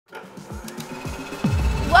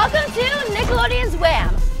Nickelodeon's WhAM.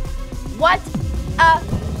 What a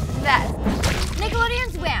mess.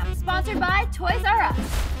 Nickelodeon's WhAM, sponsored by Toys R Us.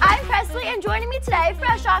 I'm Pressley, and joining me today,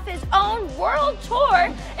 fresh off his own world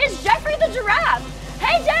tour, is Geoffrey the Giraffe.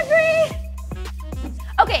 Hey, Geoffrey!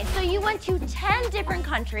 Okay, so you went to 10 different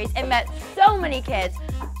countries and met so many kids,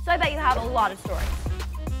 so I bet you have a lot of stories.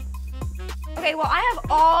 Okay, well, I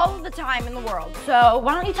have all the time in the world, so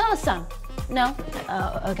why don't you tell us some? No?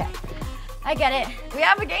 Oh, okay. I get it. We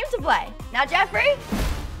have a game to play. Now, Geoffrey,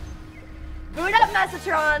 boot up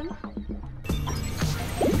Mesotron.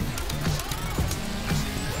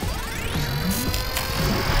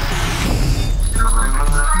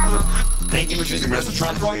 Thank you for choosing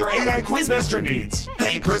Mesotron for all your AI Quizmaster needs.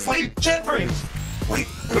 Hey, Pressley, Geoffrey. Wait,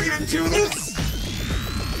 we didn't do this?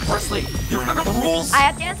 Pressley, you remember the rules? I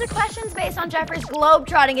have to answer questions based on Geoffrey's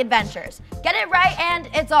globe-trotting adventures. Get it right and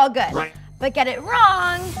it's all good. Right. But get it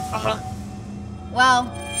wrong, Uh-huh.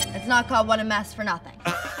 well, it's not called What a Mess for nothing.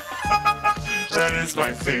 That is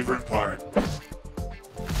my favorite part.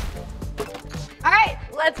 All right,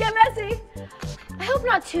 let's get messy. I hope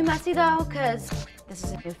not too messy though, because this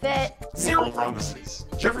is a new fit. Zero promises.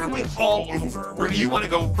 Geoffrey went all over. Where do you want to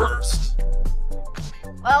go first?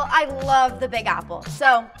 Well, I love the Big Apple,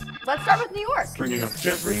 so let's start with New York. Bringing up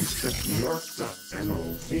Geoffrey to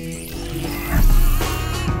NewYork.mov.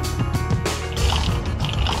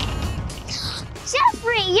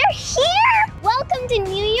 Geoffrey, you're here! Welcome to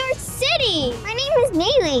New York City! My name is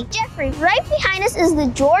Neely. Geoffrey, right behind us is the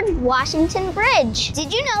George Washington Bridge.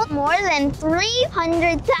 Did you know more than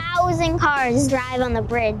 300,000 cars drive on the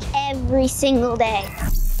bridge every single day?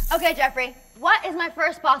 Okay, Geoffrey, what is my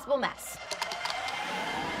first possible mess?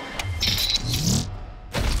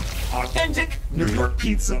 Authentic New York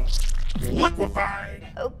pizza.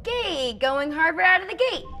 Liquefied. Okay, going hard right out of the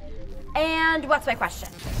gate. And what's my question?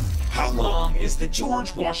 How long is the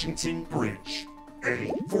George Washington Bridge?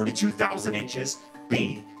 A, 42,000 inches.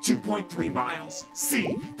 B, 2.3 miles.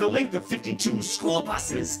 C, the length of 52 school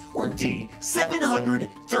buses. Or D,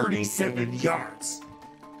 737 yards.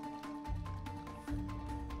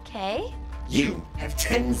 Okay. You have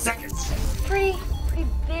 10 seconds. Pretty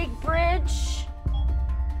big bridge.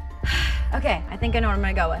 Okay, I think I know what I'm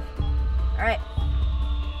gonna go with. All right.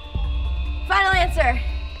 Final answer.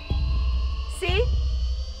 C,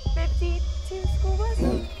 52 school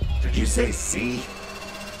buses. Did you say C?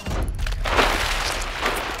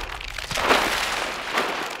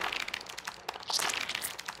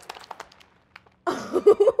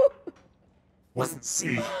 Wasn't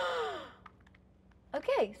C.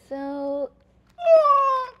 Okay, so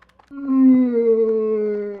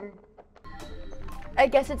I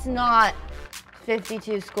guess it's not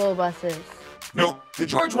 52 school buses. No, the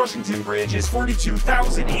George Washington Bridge is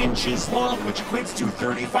 42,000 inches long, which equates to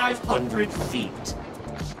 3,500 feet.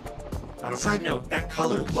 On a side note, that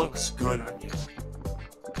color looks good on you.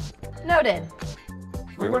 Noted.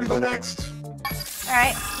 Where do you want to go next? All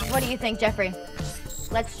right, what do you think, Geoffrey?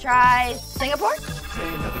 Let's try Singapore?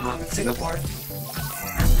 Hey, nothing wrong with Singapore.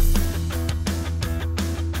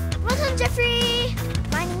 Welcome, Geoffrey!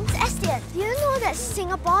 My name's Estienne. Do you know that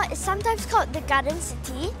Singapore is sometimes called the Garden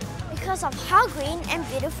City? Because of how green and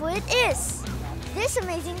beautiful it is. This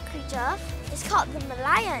amazing creature is called the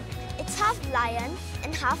Merlion. It's half lion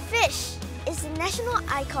and half fish. It's the national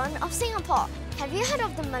icon of Singapore. Have you heard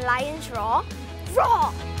of the Merlion's roar?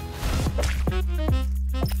 Roar!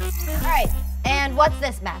 All right, and what's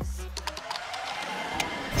this mess?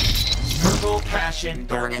 Purple Passion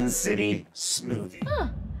Garden City Smoothie. Huh,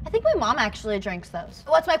 I think my mom actually drinks those.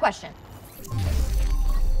 What's my question?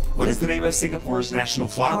 What is the name of Singapore's national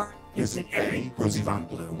flower? Is it A, Rosie Von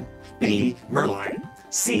Bloom, B, Merlion,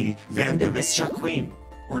 C, Vanda Miss Queen,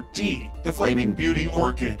 or D, the Flaming Beauty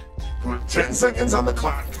Orchid? Put 10 seconds on the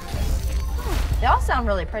clock. They all sound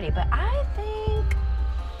really pretty, but I think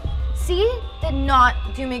C did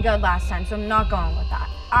not do me good last time, so I'm not going with that.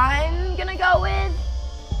 I'm gonna go with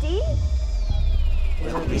D.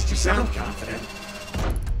 Well, at least you sound confident.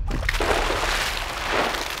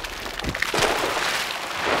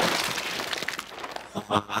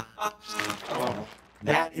 Oh,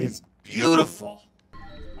 that is beautiful.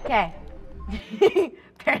 Okay.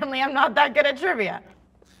 Apparently I'm not that good at trivia.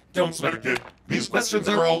 Don't sweat it, kid. These questions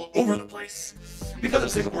are all over the place. Because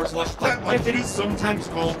of Singapore's lush plant life, it is sometimes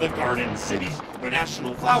called the Garden City. The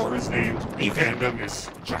national flower is named a Vanda Miss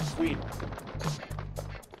Queen.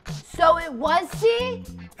 So it was C?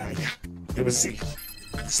 Yeah, it was C.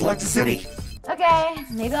 Select a city. Okay,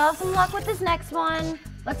 maybe I'll have some luck with this next one.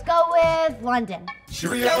 Let's go with London.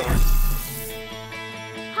 Cheerio.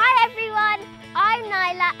 Hi everyone, I'm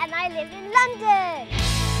Nyla and I live in London.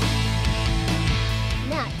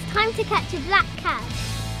 Now it's time trying to catch a black cab.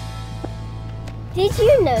 Did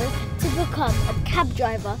you know to become a cab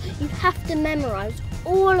driver, you have to memorize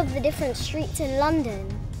all of the different streets in London?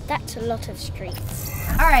 That's a lot of streets.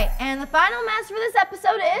 All right, and the final mess for this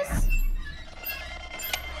episode is...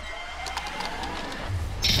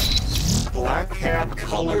 Black cab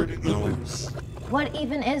colored ooze. What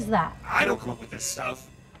even is that? I don't come up with this stuff.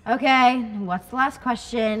 Okay, what's the last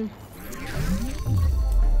question?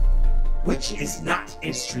 Which is not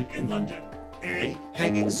a street in London? A.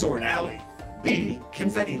 Hanging Sword Alley. B.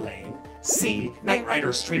 Confetti Lane. C. Knight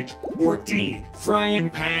Rider Street. Or D. Frying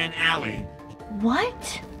Pan Alley.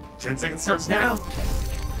 What? 10 seconds starts now.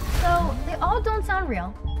 So, they all don't sound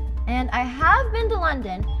real. And I have been to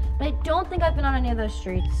London, but I don't think I've been on any of those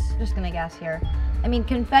streets. Just gonna guess here. I mean,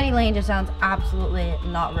 Confetti Lane just sounds absolutely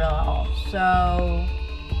not real at all. So,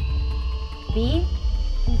 B?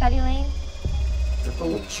 Confetti Lane? It's a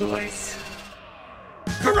bold choice.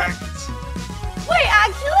 Correct! Wait,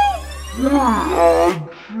 actually?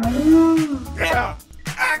 Yeah,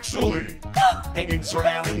 actually! Hanging Sword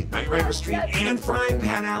Alley, Knight Rider Street, and Frying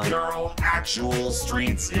Pan Alley are all actual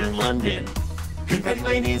streets in London. Confetti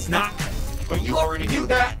Lane is not, but you already knew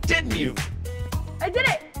that, didn't you? I did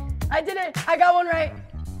it! I did it! I got one right.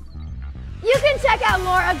 You can check out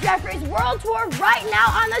more of Geoffrey's world tour right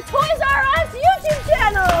now on the Toys R Us YouTube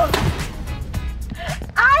channel!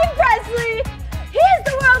 I'm Pressley! He's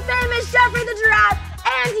the world famous Geoffrey the Giraffe,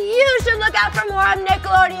 and you should look out for more of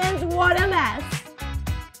Nickelodeon's What a Mess!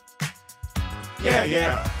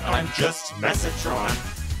 Yeah, I'm just Messatron.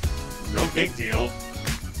 No big deal.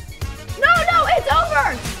 No, it's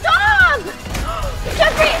over! Stop!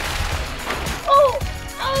 Geoffrey! Oh,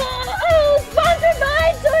 sponsored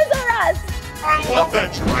by Toys R Us! I love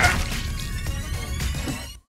that giraffe!